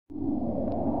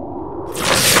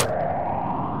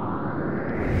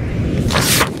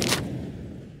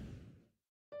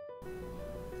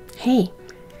Hey,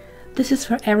 this is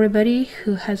for everybody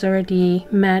who has already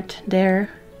met their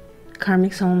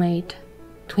karmic soulmate,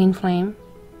 twin flame,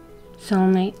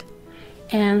 soulmate.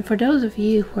 And for those of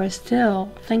you who are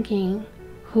still thinking,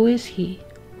 who is he?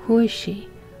 Who is she?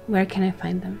 Where can I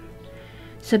find them?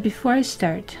 So before I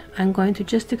start, I'm going to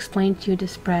just explain to you the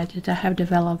spread that I have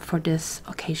developed for this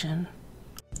occasion.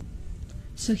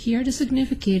 So here are the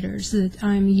significators that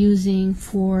I'm using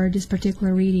for this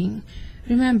particular reading.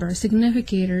 Remember,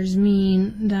 significators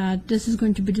mean that this is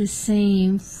going to be the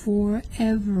same for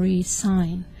every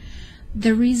sign.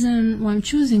 The reason why I'm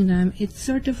choosing them, it's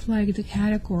sort of like the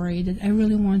category that I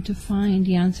really want to find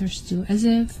the answers to, as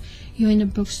if you're in a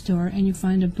bookstore and you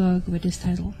find a book with this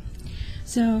title.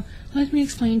 So let me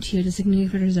explain to you the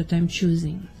significators that I'm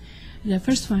choosing. The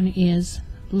first one is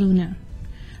Luna.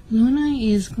 Luna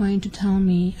is going to tell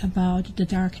me about the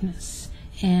darkness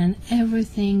and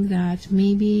everything that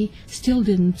maybe still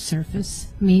didn't surface,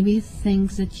 maybe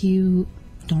things that you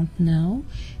don't know,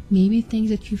 maybe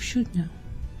things that you should know.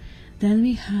 Then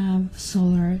we have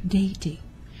Solar Deity.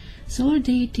 Solar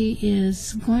Deity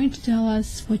is going to tell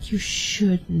us what you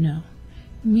should know.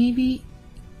 Maybe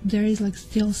there is like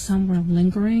still somewhere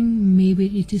lingering,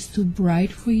 maybe it is too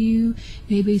bright for you,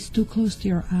 maybe it's too close to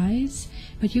your eyes,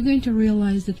 but you're going to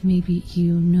realize that maybe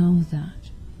you know that.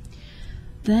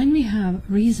 Then we have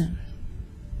Reason.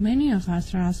 Many of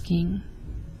us are asking,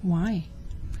 why?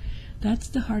 That's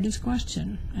the hardest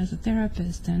question as a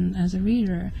therapist and as a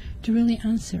reader to really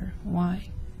answer. Why?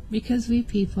 Because we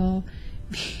people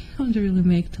don't really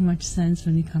make too much sense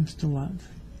when it comes to love.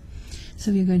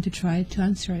 So we're going to try to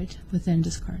answer it within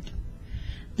this card.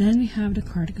 Then we have the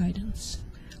card guidance.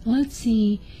 Let's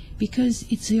see, because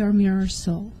it's your mirror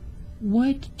soul,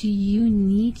 what do you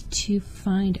need to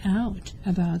find out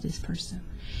about this person?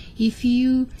 If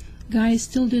you guys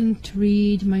still didn't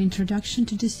read my introduction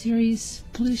to this series,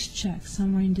 please check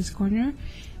somewhere in this corner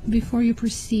before you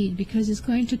proceed, because it's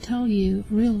going to tell you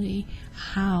really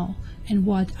how and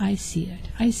what I see it.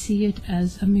 I see it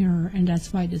as a mirror, and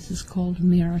that's why this is called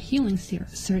Mirror Healing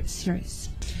Series.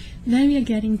 Then we are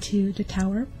getting to the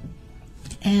Tower,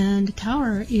 and the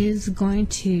Tower is going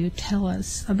to tell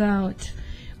us about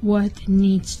what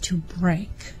needs to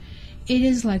break. It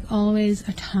is like always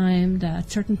a time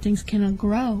that certain things cannot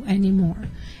grow anymore,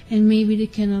 and maybe they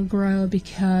cannot grow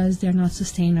because they're not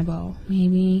sustainable.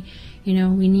 Maybe,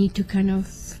 we need to kind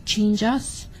of change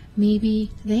us.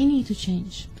 Maybe they need to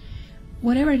change.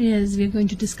 Whatever it is, we're going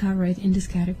to discover it in this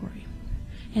category.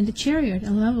 And the Chariot,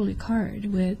 a lovely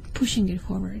card with pushing it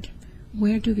forward.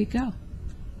 Where do we go?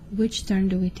 Which turn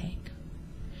do we take?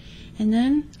 And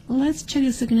then let's check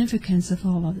the significance of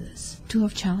all of this. Two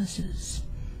of Chalices.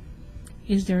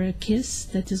 Is there a kiss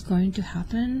that is going to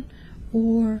happen?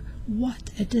 Or what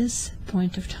at this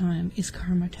point of time is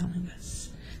karma telling us?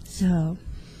 So,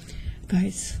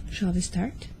 guys, shall we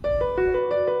start?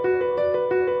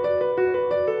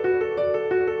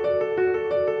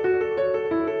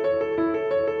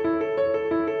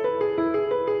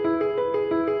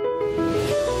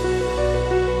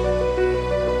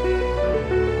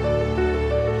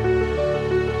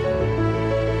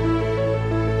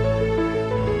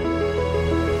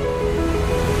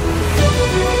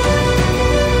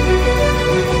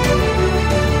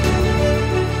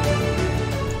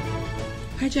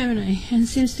 Gemini, and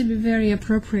seems to be very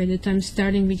appropriate that I'm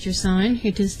starting with your sign.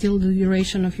 It is still the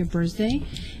duration of your birthday,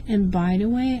 and by the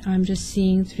way, I'm just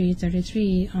seeing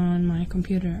 333 on my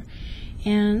computer.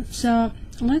 And so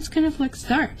let's kind of like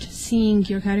start seeing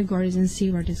your categories and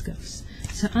see where this goes.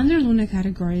 So under Luna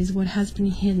categories, what has been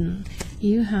hidden,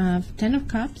 you have 10 of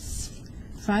Cups,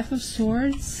 5 of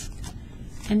Swords,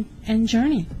 and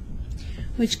Journey,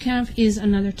 which kind of is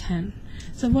another 10.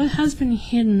 So what has been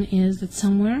hidden is that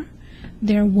somewhere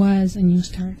there was a new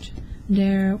start.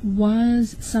 There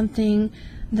was something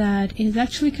that is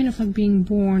actually kind of like being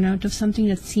born out of something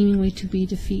that's seemingly to be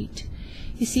defeat.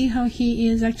 You see how he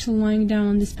is actually lying down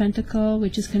on this pentacle,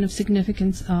 which is kind of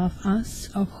significance of us,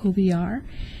 of who we are.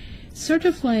 Sort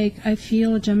of like, I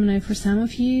feel, Gemini, for some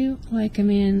of you, like,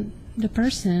 the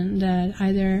person that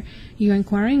either you're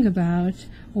inquiring about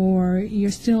or you're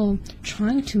still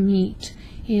trying to meet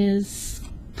is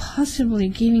possibly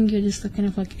giving you this kind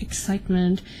of like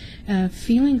excitement,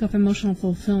 feeling of emotional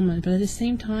fulfillment, but at the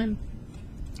same time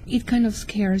it kind of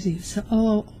scares you. So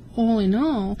all in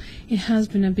all, it has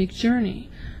been a big journey,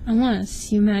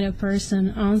 unless you met a person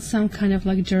on some kind of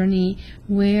like journey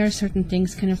where certain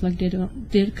things kind of like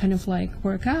did kind of like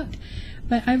work out.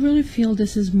 But I really feel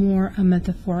this is more a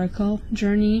metaphorical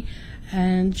journey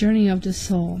and journey of the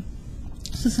soul.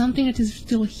 So something that is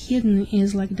still hidden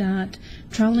is like that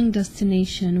traveling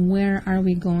destination. Where are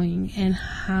we going and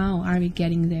how are we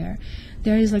getting there?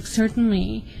 There is like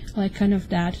certainly like kind of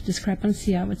that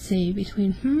discrepancy, I would say,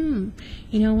 between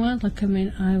you know what, like, I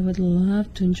mean, I would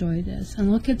love to enjoy this.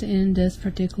 And look at, in this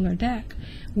particular deck,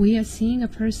 we are seeing a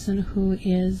person who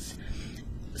is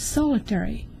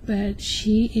solitary, but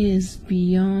she is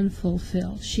beyond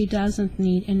fulfilled. She doesn't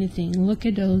need anything. Look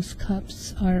at those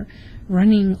cups are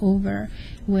running over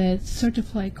with sort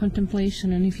of like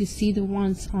contemplation. And if you see the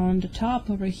ones on the top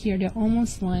over here, they're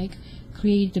almost like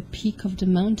create the peak of the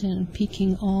mountain,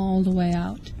 peeking all the way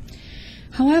out.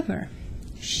 However,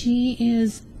 she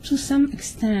is to some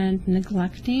extent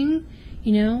neglecting,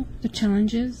 you know, the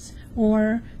challenges,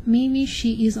 or maybe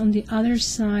she is on the other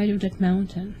side of that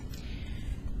mountain.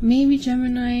 Maybe,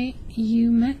 Gemini, you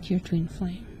met your twin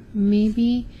flame.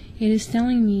 Maybe it is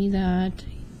telling me that,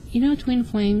 you know, twin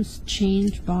flames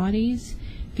change bodies,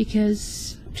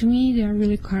 because to me they are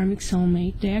really karmic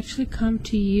soulmate. They actually come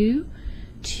to you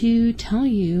to tell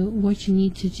you what you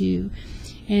need to do.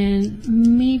 And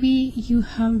maybe you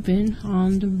have been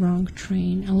on the wrong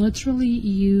train. I literally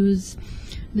use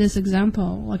this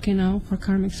example, like, you know, for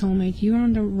karmic soulmate. You're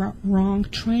on the wrong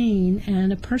train,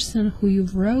 and the person who you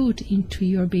wrote into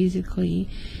your basically,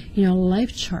 you know,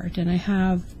 life chart. And I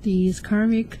have these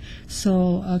karmic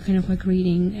soul kind of like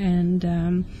reading,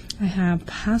 and I have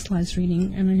past lives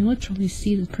reading, and I literally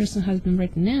see the person has been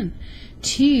written in.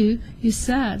 Two, you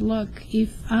said, look,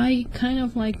 if I kind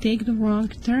of like take the wrong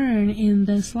turn in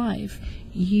this life,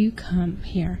 you come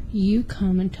here, you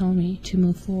come and tell me to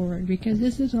move forward, because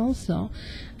this is also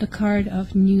the card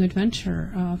of new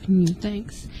adventure, of new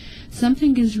things.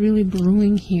 Something is really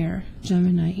brewing here,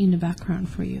 Gemini, in the background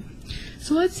for you.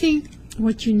 So let's see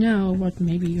what you know, what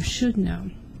maybe you should know.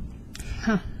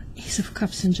 Ace of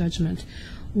Cups and Judgment.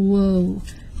 Whoa.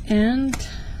 And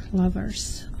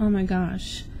Lovers. Oh my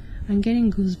gosh, I'm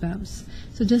getting goosebumps.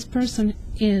 So this person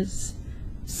is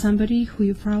somebody who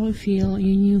you probably feel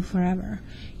you knew forever.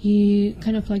 You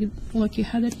kind of like, look, you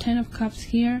had the 10 of Cups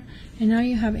here, and now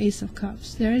you have Ace of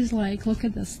Cups. There is like, look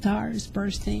at the stars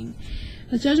bursting.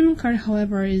 The Judgment card,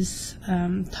 however, is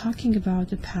talking about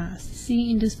the past.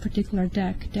 See, in this particular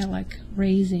deck, they're like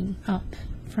raising up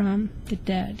from the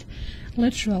dead.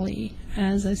 Literally,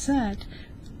 as I said,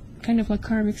 kind of like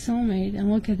karmic soulmate. And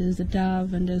look at this, the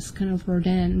dove and this kind of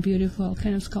Rodin, beautiful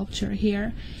kind of sculpture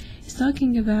here. It's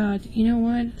talking about, you know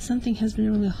what, something has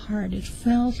been really hard. It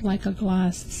felt like a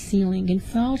glass ceiling. It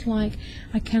felt like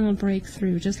I cannot break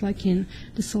through, just like in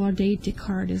the Solar Deity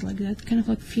card is like that kind of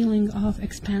like feeling of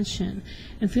expansion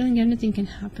and feeling anything can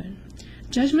happen.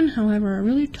 Judgment, however,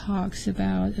 really talks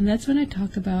about, and that's when I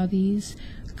talk about these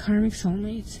karmic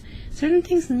soulmates, certain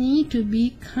things need to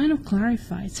be kind of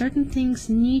clarified. Certain things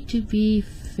need to be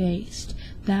faced.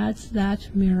 That's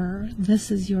that mirror.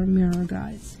 This is your mirror,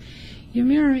 guys. Your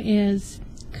mirror is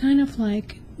kind of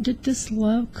like, did this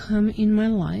love come in my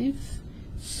life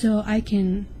so I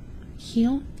can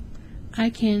heal, I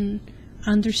can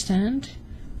understand,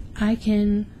 I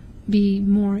can be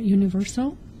more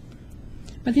universal?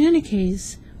 But in any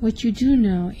case, what you do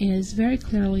know is very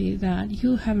clearly that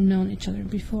you have known each other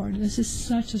before. This is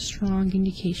such a strong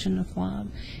indication of love.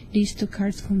 These two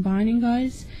cards combining,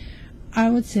 guys, I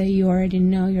would say you already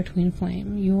know your twin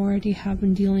flame. You already have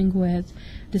been dealing with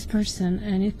this person,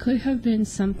 and it could have been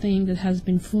something that has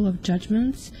been full of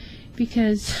judgments,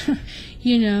 because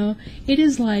you know, it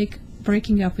is like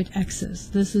breaking up with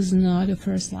exes. This is not a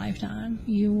first lifetime.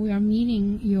 You are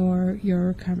meeting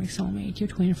your karmic soulmate, your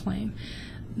twin flame,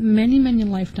 many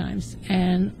lifetimes.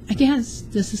 And I guess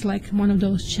this is like one of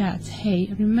those chats.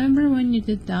 Hey, remember when you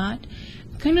did that?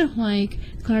 Kind of like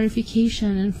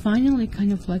clarification, and finally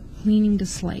kind of like cleaning the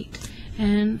slate.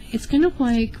 And it's kind of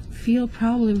like feel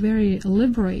probably very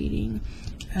liberating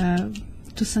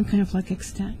to some kind of like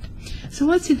extent. So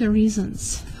let's see the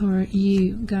reasons for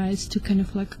you guys to kind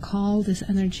of like call this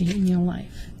energy in your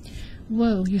life.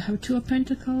 Whoa, you have Two of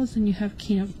Pentacles, and you have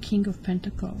King of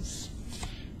Pentacles,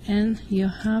 and you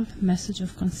have Message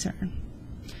of Concern.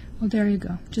 Well, there you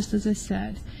go. Just as I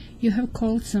said, you have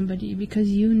called somebody because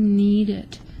you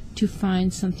needed to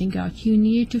find something out. You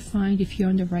needed to find if you're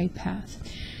on the right path.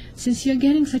 Since you're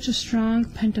getting such a strong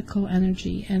Pentacle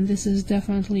energy, and this is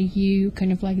definitely you,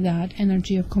 kind of like that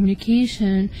energy of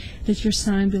communication that your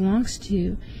sign belongs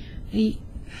to, the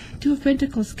Two of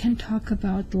Pentacles can talk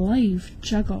about life,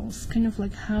 juggles, kind of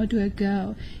like how do I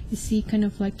go? You see, kind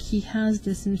of like he has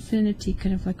this infinity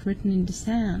kind of like written in the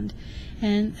sand.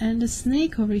 And the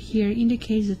snake over here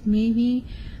indicates that maybe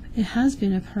it has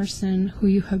been a person who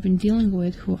you have been dealing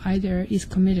with who either is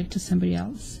committed to somebody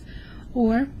else,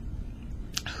 or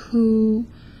who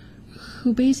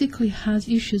who basically has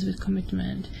issues with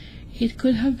commitment. It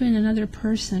could have been another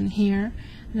person here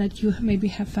that you maybe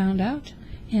have found out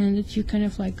and that you kind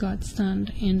of like got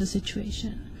stunned in the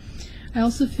situation. I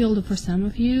also feel that for some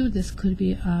of you, this could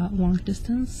be a long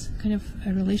distance kind of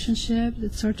a relationship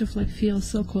that sort of like feels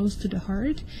so close to the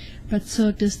heart, but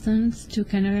so distant to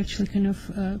kind of actually kind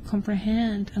of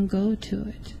comprehend and go to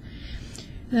it.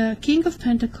 The King of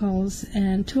Pentacles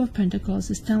and Two of Pentacles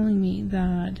is telling me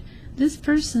that this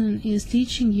person is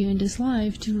teaching you in this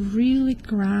life to really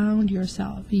ground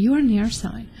yourself. You are an air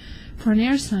sign. For an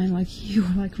air sign, like you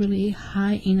are like really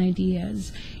high in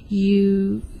ideas.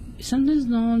 You sometimes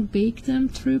don't bake them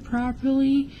through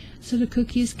properly, so the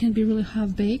cookies can be really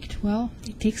half baked. Well,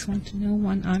 it takes one to know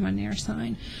one. I'm an air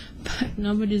sign, but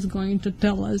nobody's going to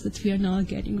tell us that we are not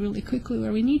getting really quickly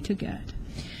where we need to get.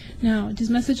 Now, this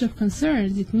message of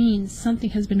concerns, it means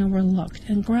something has been overlooked,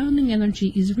 and grounding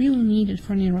energy is really needed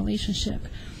for any relationship.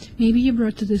 Maybe you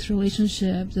brought to this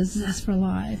relationship the zest for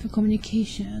life, a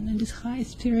communication, and this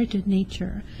high-spirited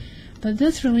nature. But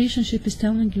this relationship is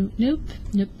telling you, nope,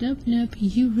 nope, nope, nope,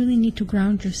 you really need to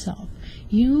ground yourself.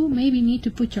 You maybe need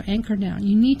to put your anchor down.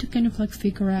 You need to kind of like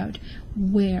figure out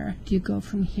where do you go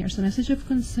from here. So message of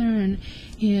concern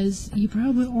is you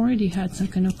probably already had some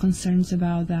kind of concerns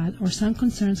about that, or some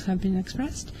concerns have been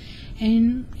expressed,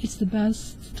 and it's the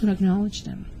best to acknowledge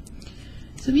them.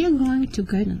 So we are going to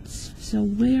guidance. So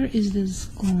where is this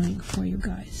going for you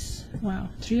guys? Wow,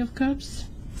 Three of Cups,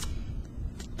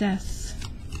 Death,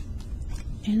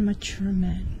 and Mature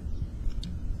Man.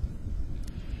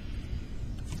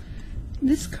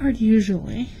 This card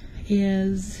usually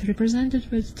is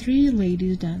represented with three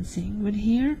ladies dancing, but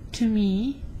here to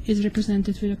me is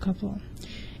represented with a couple.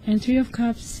 And Three of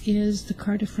Cups is the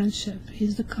card of friendship,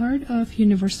 is the card of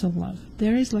universal love.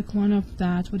 There is like one of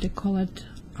that, what they call it,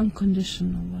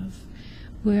 unconditional love,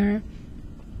 where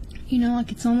you know,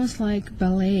 like it's almost like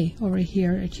ballet over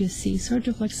here that you see, sort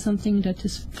of like something that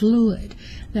is fluid,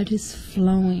 that is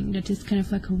flowing, that is kind of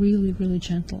like really, really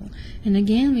gentle. And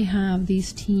again, we have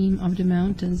this theme of the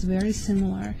mountains, very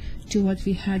similar to what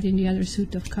we had in the other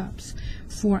Suit of Cups.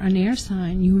 For an air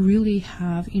sign, you really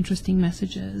have interesting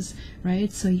messages, right?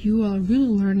 So you are really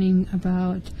learning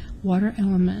about water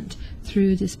element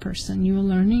through this person. You are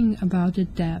learning about the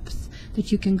depth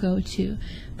that you can go to,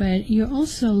 but you're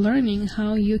also learning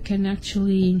how you can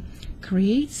actually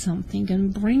create something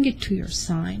and bring it to your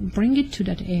sign, bring it to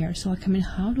that air. So like, I mean,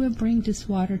 how do I bring this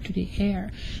water to the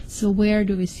air? So where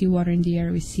do we see water in the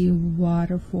air? We see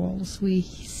waterfalls, we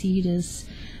see this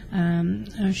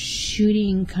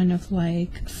shooting kind of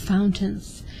like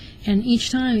fountains, and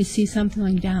each time you see something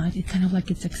like that, it kind of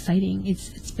like it's exciting,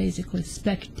 it's basically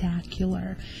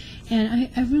spectacular. And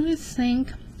I really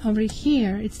think over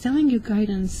here it's telling you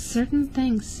guidance, certain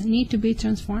things need to be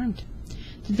transformed.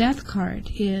 The Death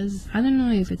card is, I don't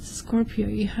know if it's Scorpio,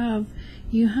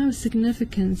 you have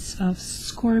significance of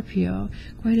Scorpio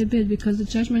quite a bit, because the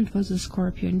Judgment was a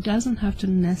Scorpio. It doesn't have to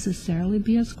necessarily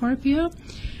be a Scorpio,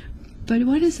 but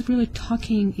what is really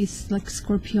talking is like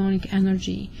Scorpionic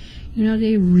energy. You know,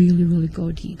 they really, really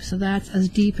go deep. So that's as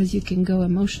deep as you can go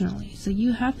emotionally. So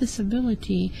you have this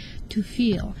ability to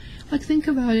feel. Like, think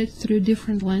about it through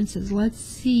different lenses. Let's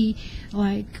see,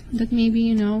 like, that maybe,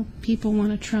 you know, people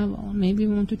want to travel. Maybe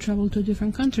want to travel to a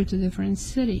different country, to a different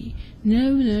city.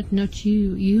 No, not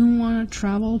you. You want to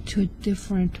travel to a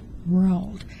different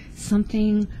world.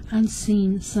 Something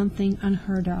unseen, something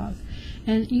unheard of.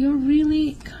 And you're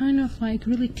really kind of like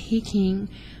really taking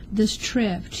this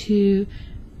trip to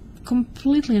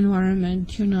completely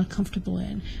environment you're not comfortable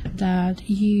in, that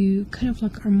you kind of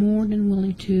like are more than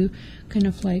willing to kind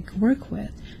of like work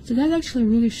with. So that actually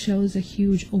really shows a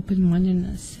huge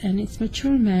open-mindedness, and it's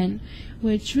Mature Man,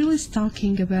 which really is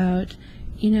talking about,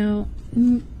 you know,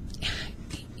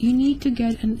 you need to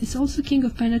get, and it's also King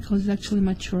of Pentacles is actually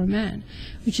Mature Man,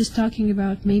 which is talking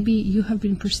about maybe you have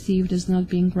been perceived as not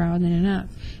being grounded enough.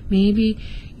 Maybe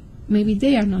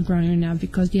they are not grounded enough,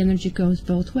 because the energy goes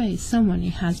both ways. Someone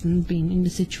hasn't been in the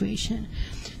situation.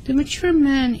 The Mature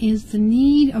Man is the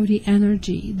need of the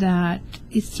energy that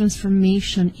is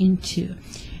transformation into.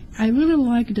 I really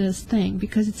like this thing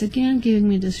because it's again giving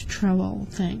me this travel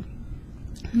thing.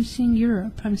 I'm seeing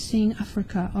Europe, I'm seeing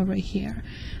Africa over here.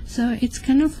 So it's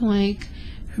kind of like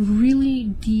a really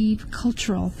deep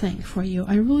cultural thing for you.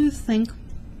 I really think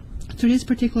to this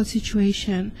particular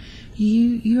situation,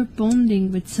 you're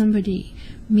bonding with somebody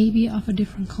maybe of a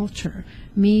different culture,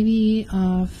 maybe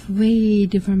of way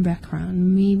different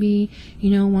background, maybe,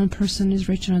 you know, one person is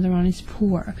rich, another one is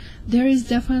poor. There is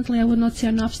definitely, I would not say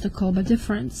an obstacle, but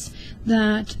difference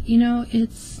that, you know,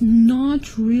 it's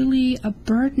not really a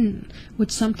burden,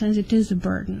 which sometimes it is a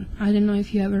burden. I don't know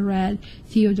if you ever read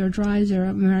Theodore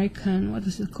Dreiser, what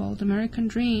is it called, American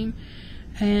Dream,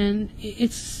 and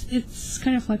it's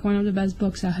kind of like one of the best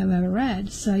books I have ever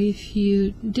read. So if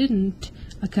you didn't,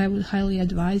 like, I would highly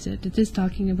advise it. It is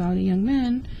talking about a young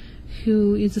man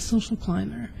who is a social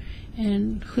climber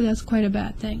and who does quite a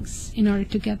bad things in order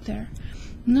to get there.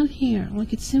 Not here,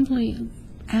 like, it's simply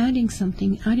adding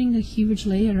something, adding a huge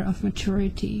layer of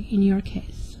maturity in your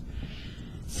case.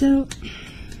 So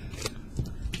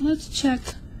let's check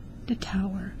the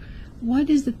Tower.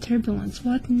 What is the turbulence?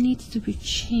 What needs to be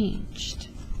changed?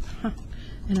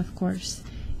 And of course,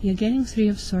 you're getting Three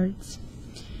of Swords.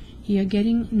 You're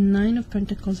getting Nine of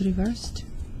Pentacles reversed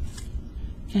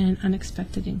and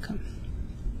unexpected income.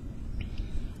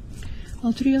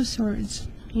 Well, Three of Swords,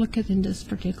 look at in this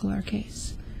particular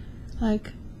case,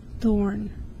 like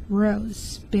thorn,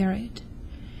 rose, buried.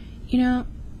 You know,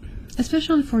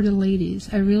 especially for the ladies,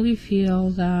 I really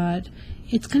feel that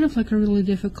it's kind of like a really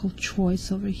difficult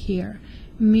choice over here.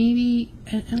 Maybe,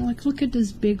 and like, look at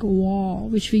this big wall,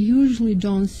 which we usually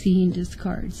don't see in these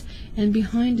cards. And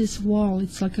behind this wall,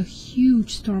 it's like a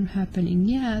huge storm happening,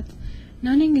 yet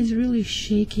nothing is really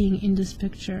shaking in this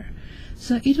picture.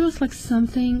 So it was like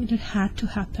something that had to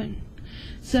happen.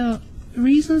 So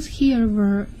reasons here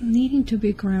were needing to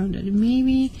be grounded.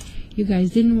 Maybe you guys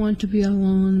didn't want to be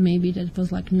alone. Maybe that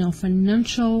was like no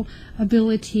financial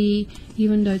ability,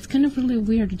 even though it's kind of really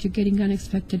weird that you're getting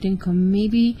unexpected income.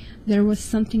 Maybe there was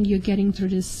something you're getting through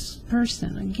this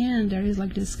person. Again, there is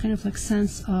like this kind of like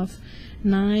sense of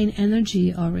 9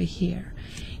 energy over here.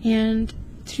 And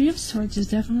Three of Swords is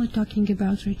definitely talking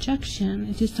about rejection.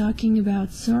 It is talking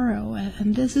about sorrow,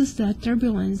 and this is that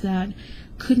turbulence that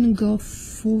couldn't go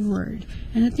forward.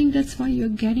 And I think that's why you're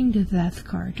getting the Death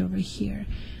card over here.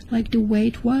 Like, the way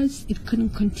it was, it couldn't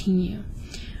continue.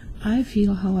 I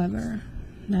feel, however,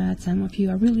 that some of you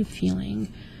are really feeling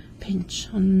pinch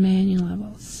on many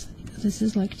levels. This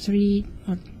is like 3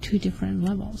 or 2 different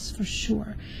levels for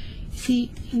sure.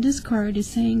 See, in this card is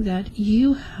saying that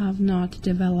you have not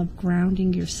developed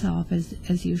grounding yourself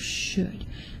as you should.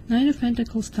 Nine of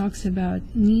Pentacles talks about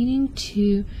needing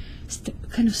to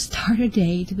kind of start a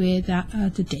date with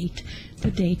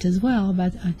the date as well,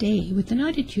 but a day with an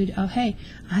attitude of, hey,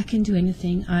 I can do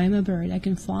anything, I'm a bird, I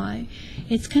can fly.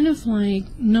 It's kind of like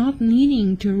not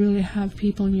needing to really have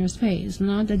people in your space,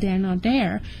 not that they're not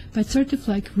there, but sort of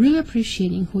like really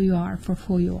appreciating who you are for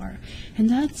who you are. And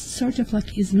that sort of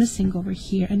like is missing over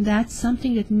here, and that's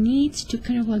something that needs to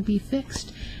kind of like be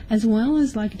fixed, as well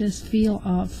as like this feel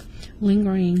of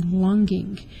lingering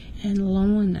longing and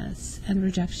loneliness and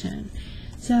rejection.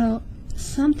 So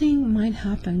something might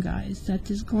happen, guys,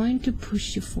 that is going to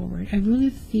push you forward. I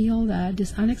really feel that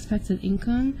this unexpected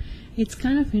income, it's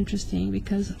kind of interesting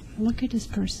because look at this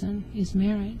person is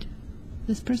married.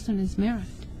 This person is married.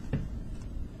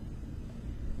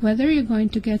 Whether you're going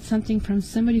to get something from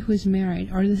somebody who is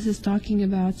married, or this is talking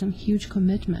about some huge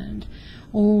commitment,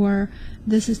 or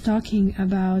this is talking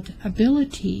about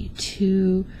ability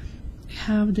to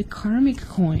have the karmic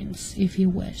coins, if you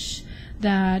wish,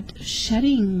 that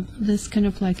shedding this kind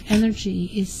of like energy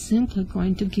is simply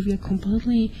going to give you a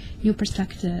completely new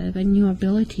perspective and new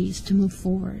abilities to move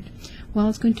forward. Well,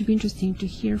 it's going to be interesting to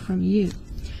hear from you.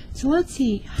 So let's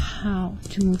see how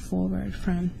to move forward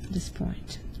from this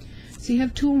point. So you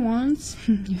have 2 wands,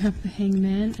 you have the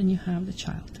Hangman, and you have the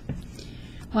Child.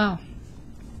 Wow.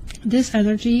 This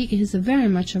energy is very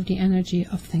much of the energy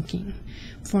of thinking.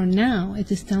 For now,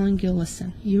 it is telling you,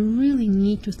 listen, you really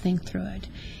need to think through it.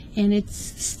 And it's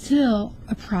still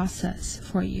a process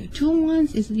for you. 2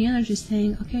 wands is the energy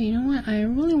saying, okay, you know what, I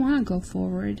really want to go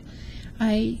forward.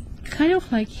 I kind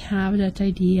of like have that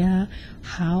idea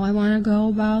how I want to go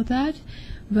about that,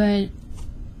 but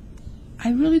I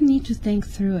really need to think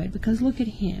through it, because look at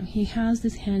him. He has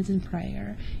his hands in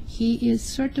prayer. He is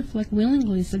sort of like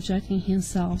willingly subjecting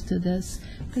himself to this,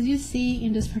 because you see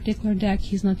in this particular deck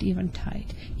he's not even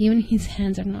tied. Even his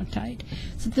hands are not tied.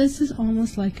 So this is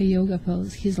almost like a yoga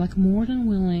pose. He's like more than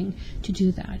willing to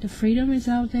do that. The freedom is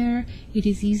out there. It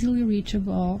is easily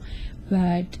reachable,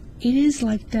 but it is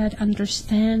like that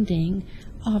understanding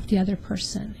of the other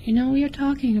person. You know, we are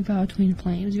talking about twin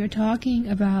flames. We are talking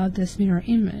about this mirror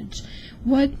image.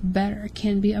 What better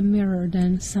can be a mirror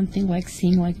than something like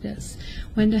seeing like this?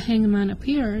 When the Hangman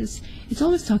appears, it's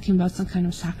always talking about some kind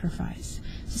of sacrifice.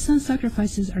 So some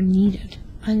sacrifices are needed.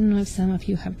 I don't know if some of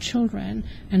you have children,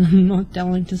 and I'm not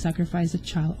telling to sacrifice a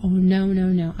child. Oh, no, no,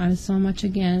 no. I'm so much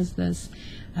against this,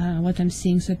 what I'm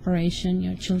seeing, separation, you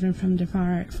know, children from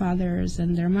their fathers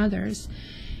and their mothers.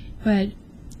 But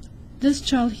this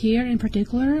child here in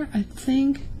particular, I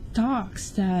think, talks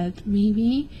that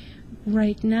maybe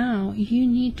right now you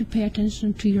need to pay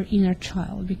attention to your inner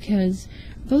child, because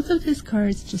both of these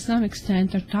cards, to some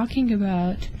extent, are talking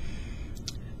about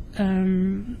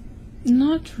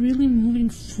not really moving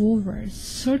forward,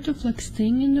 sort of like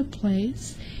staying in the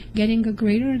place, getting a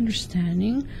greater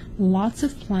understanding, lots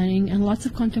of planning, and lots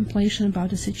of contemplation about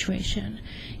the situation.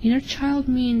 Inner child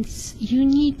means you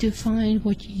need to find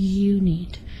what you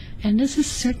need, and this is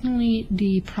certainly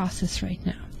the process right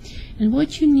now. And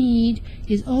what you need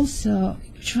is also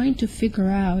trying to figure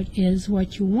out is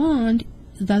what you want,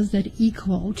 does that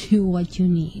equal to what you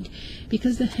need?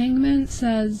 Because the Hangman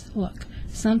says, look,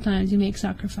 sometimes you make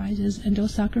sacrifices, and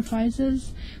those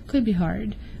sacrifices could be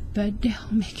hard, but they'll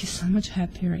make you so much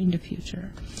happier in the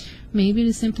future. Maybe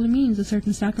this simply means that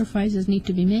certain sacrifices need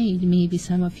to be made. Maybe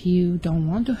some of you don't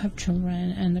want to have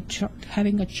children, and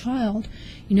having a child,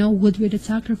 you know, would be the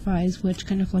sacrifice, which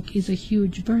kind of like is a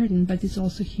huge burden, but it's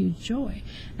also huge joy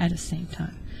at the same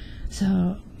time.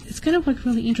 So it's kind of like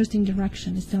really interesting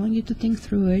direction. It's telling you to think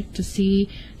through it, to see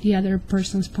the other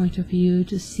person's point of view,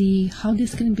 to see how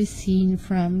this can be seen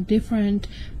from different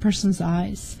person's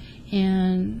eyes,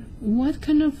 and what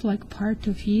kind of like part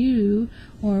of you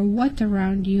or what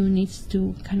around you needs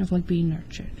to kind of like be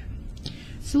nurtured.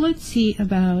 So let's see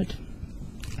about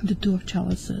the Two of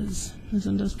Chalices.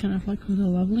 Isn't this kind of like really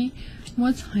lovely?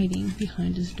 What's hiding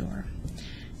behind this door?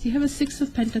 So you have a Six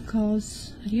of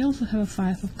Pentacles, and you also have a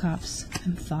Five of Cups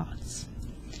and thoughts.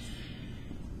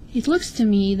 It looks to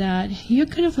me that you're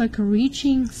kind of like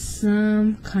reaching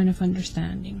some kind of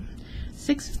understanding.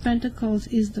 Six of Pentacles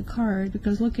is the card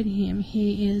because look at him.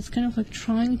 He is kind of like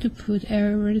trying to put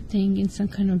everything in some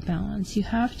kind of balance. You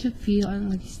have to feel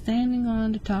like standing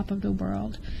on the top of the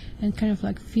world and kind of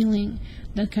like feeling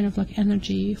that kind of like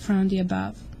energy from the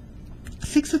above.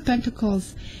 Six of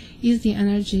Pentacles is the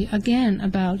energy, again,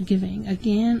 about giving,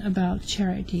 again, about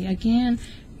charity, again,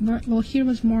 well, here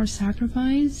was more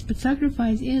sacrifice, but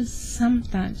sacrifice is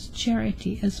sometimes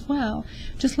charity as well,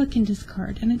 just like in this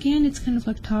card. And again, it's kind of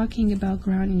like talking about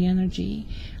grounding energy,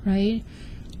 right?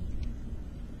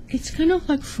 It's kind of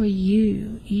like for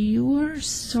you, you're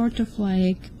sort of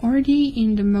like already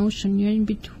in the motion, you're in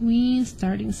between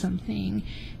starting something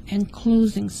and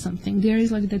closing something. There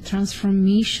is like the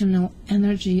transformational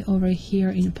energy over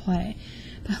here in play.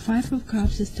 The Five of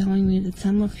Cups is telling me that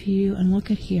some of you, and look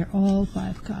at here, all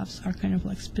five cups are kind of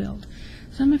like spilled.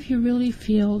 Some of you really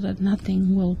feel that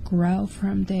nothing will grow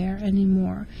from there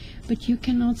anymore, but you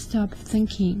cannot stop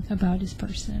thinking about this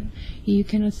person. You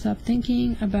cannot stop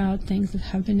thinking about things that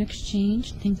have been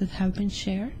exchanged, things that have been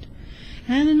shared.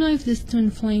 And I don't know if this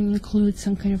twin flame includes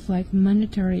some kind of like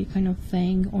monetary kind of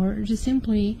thing, or just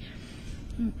simply,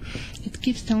 it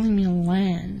keeps telling me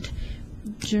land,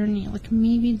 journey, like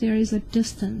maybe there is a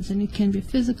distance, and it can be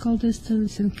physical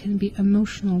distance and can be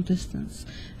emotional distance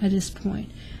at this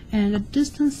point. And the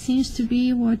distance seems to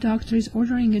be what doctor is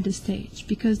ordering at this stage,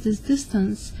 because this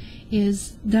distance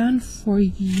is done for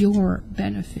your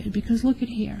benefit. Because look at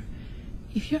here,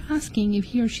 if you're asking if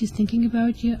he or she's thinking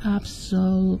about you,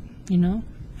 absolutely, you know,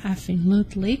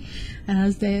 absolutely,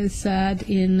 as they said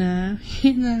in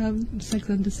Sex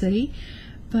and the City.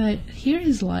 But here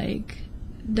is like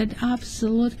that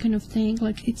absolute kind of thing,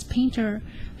 like it's painter,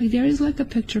 like there is like a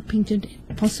picture painted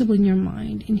possibly in your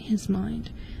mind, in his mind.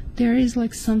 There is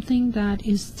like something that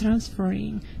is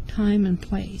transferring time and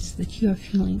place that you are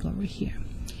feeling over here.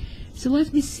 So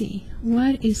let me see,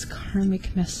 what is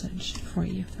karmic message for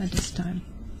you at this time?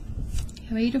 You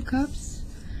have Eight of Cups.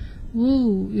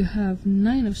 Whoa, you have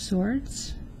Nine of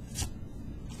Swords.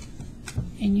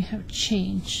 And you have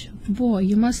change. Boy,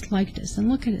 you must like this. And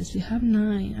look at this, you have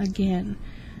 9 again.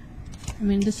 I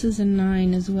mean, this is a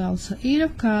 9 as well. So 8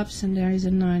 of Cups, and there is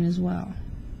a 9 as well.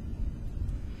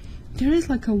 There is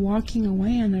like a walking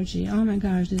away energy. Oh my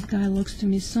gosh, this guy looks to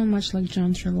me so much like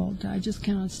John Travolta. I just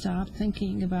cannot stop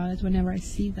thinking about it whenever I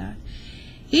see that.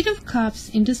 8 of Cups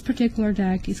in this particular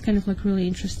deck is kind of like really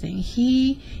interesting.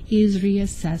 He is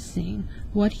reassessing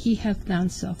what he has done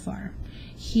so far.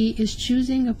 He is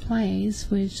choosing a place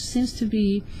which seems to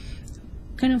be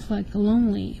kind of like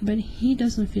lonely, but he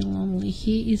doesn't feel lonely.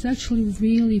 He is actually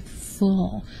really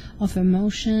full of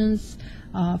emotions,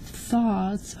 of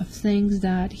thoughts, of things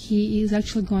that he is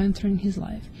actually going through in his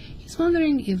life. He's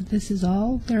wondering if this is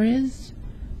all there is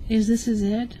this is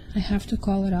it, I have to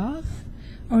call it off,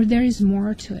 or there is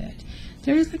more to it.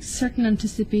 there is like certain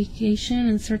anticipation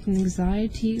and certain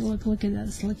anxiety. Look at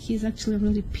this. Like he's actually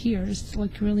really pierced,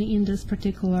 like really in this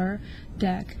particular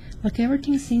deck. Like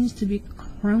everything seems to be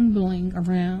crumbling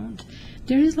around.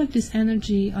 There is like this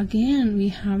energy. Again, we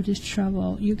have this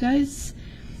trouble. You guys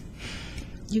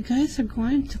are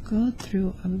going to go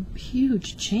through a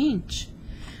huge change.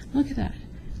 Look at that.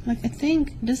 Like I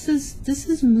think this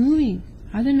is moving.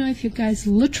 I don't know if you guys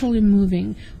literally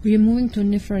moving or you're moving to a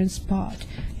different spot.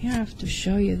 I have to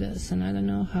show you this, and I don't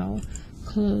know how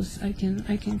close I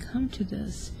can come to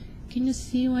this. Can you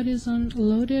see what is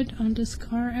unloaded on this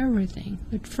car? Everything,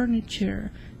 the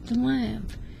furniture, the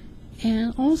lamp,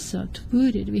 and also to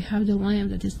boot it, we have the lamp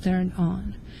that is turned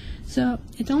on. So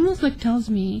it almost like tells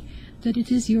me that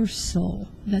it is your soul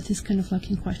that is kind of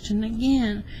like in question.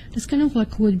 Again, this kind of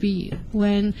like would be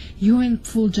when you're in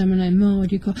full Gemini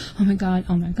mode, you go, oh my god,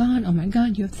 oh my god, oh my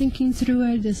god, you're thinking through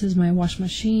it, this is my wash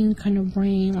machine kind of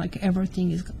brain, like everything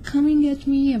is coming at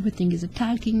me, everything is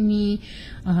attacking me,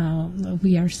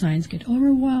 we our signs get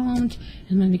overwhelmed,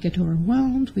 and when we get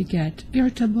overwhelmed, we get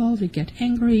irritable, we get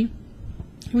angry,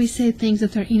 we say things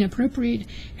that are inappropriate,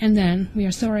 and then we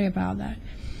are sorry about that.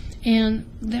 And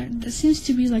there seems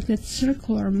to be like that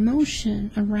circular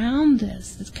motion around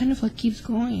this that kind of like keeps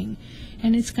going,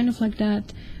 and it's kind of like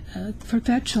that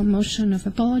perpetual motion of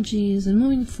apologies and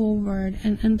moving forward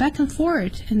and back and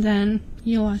forth, and then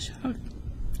you lash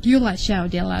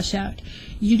out, they lash out,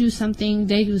 you do something,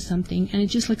 they do something, and it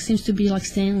just like seems to be like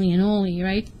Stanley and Ollie,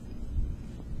 right?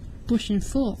 Push and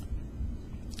pull.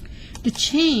 The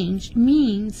change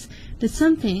means that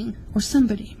something or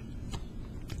somebody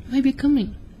might be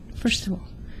coming. First of all,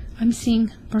 I'm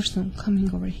seeing a person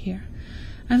coming over here.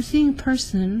 I'm seeing a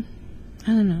person,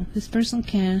 I don't know, this person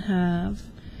can have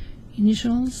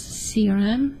initials,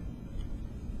 CRM.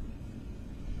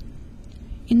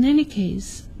 In any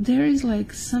case, there is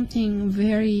like something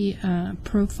very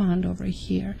profound over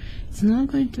here. It's not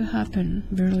going to happen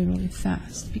really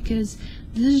fast, because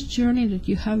this journey that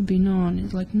you have been on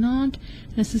is like not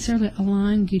necessarily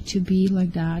allowing you to be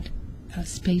like that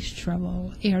space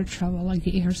travel, air travel, like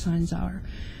the air signs are.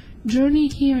 Journey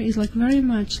here is like very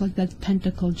much like that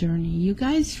pentacle journey. You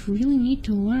guys really need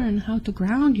to learn how to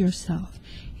ground yourself.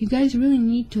 You guys really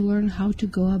need to learn how to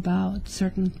go about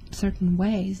certain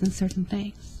ways and certain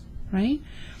things, right?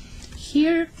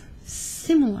 Here,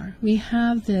 similar, we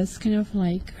have this kind of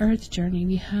like earth journey.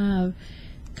 We have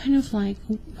kind of like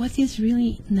what is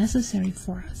really necessary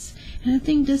for us. And I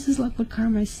think this is like what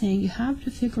karma is saying. You have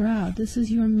to figure out, this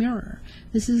is your mirror.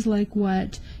 This is like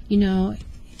what, you know,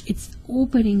 it's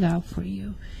opening up for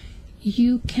you.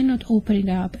 You cannot open it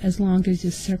up as long as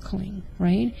you're circling,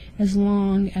 right? As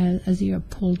long as you're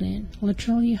pulled in.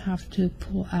 Literally, you have to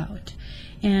pull out.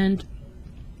 And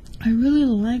I really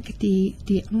like the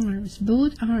arms.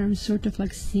 Both arms sort of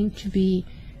like seem to be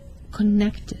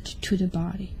connected to the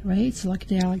body, right? So like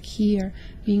they're like here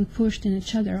being pushed in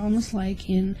each other, almost like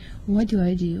in what do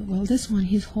I do? Well, this one,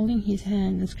 he's holding his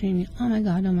hand and screaming, oh my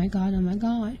god, oh my god, oh my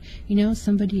god, you know,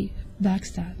 somebody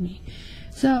backstabbed me.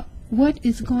 So what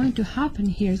is going to happen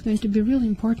here is going to be really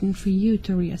important for you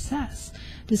to reassess.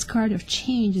 This card of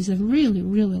change is a really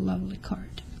lovely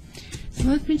card. So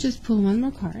let me just pull one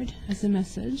more card as a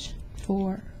message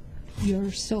for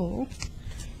your soul.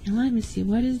 And let me see,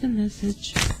 what is the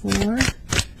message for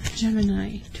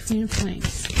Gemini Twin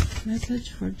Flames?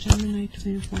 Message for Gemini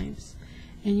Twin Flames.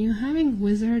 And you're having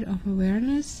Wizard of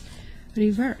Awareness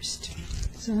reversed.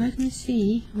 So let me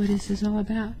see what this is all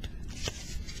about.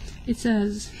 It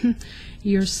says,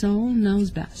 your soul knows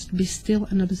best. Be still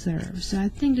and observe. So I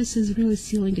think this is really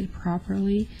sealing it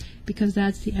properly, because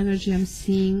that's the energy I'm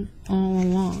seeing all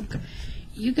along.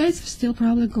 You guys are still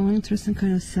probably going through some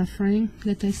kind of suffering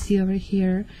that I see over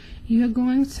here. You are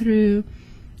going through,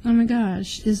 oh my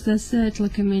gosh, is this it?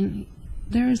 Like, I mean,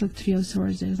 there is like 3 of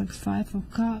Swords, there's like 5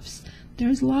 of Cups.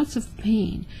 There's lots of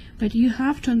pain, but you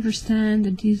have to understand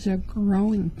that these are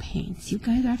growing pains. You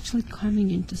guys are actually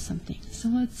coming into something. So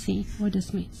let's see what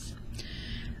this means.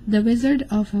 The Wizard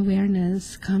of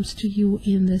Awareness comes to you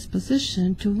in this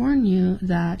position to warn you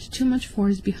that too much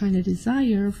force behind a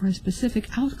desire for a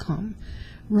specific outcome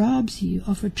robs you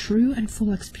of a true and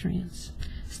full experience.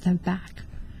 Step back.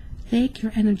 Take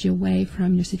your energy away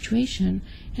from your situation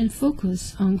and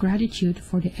focus on gratitude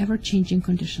for the ever-changing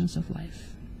conditions of life.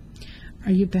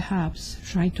 Are you perhaps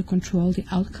trying to control the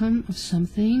outcome of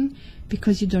something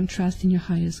because you don't trust in your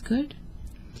highest good?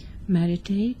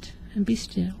 Meditate and be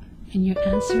still, and your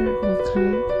answer will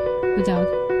come without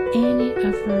any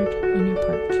effort on your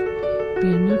part. Be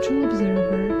a neutral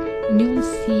observer, and you will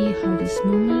see how this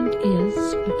moment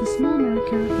is like a small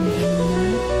marker on the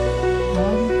map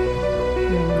of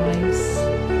your life life's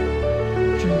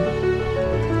journey.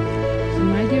 So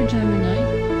my dear Gemini,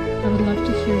 I would love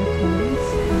to hear your comments.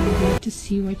 I would love to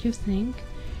see what you think.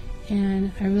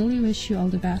 And I really wish you all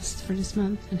the best for this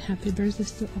month, and happy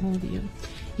birthdays to all of you.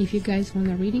 If you guys want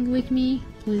a reading with me,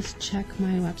 please check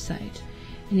my website.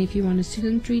 And if you want a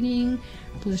student reading,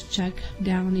 please check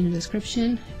down in the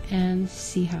description and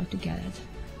see how to get it.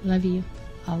 Love you.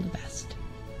 All the best.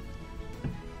 You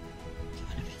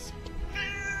want to visit?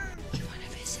 You want to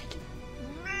visit?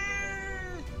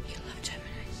 You love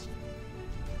Geminis?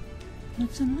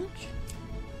 Not so much?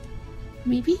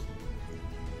 Maybe?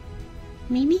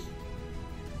 Maybe?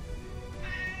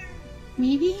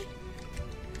 Maybe?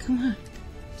 Come on.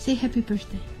 Say happy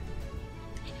birthday.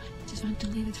 I just want to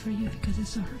leave it for you because I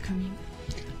saw her coming.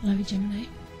 Love you, Gemini.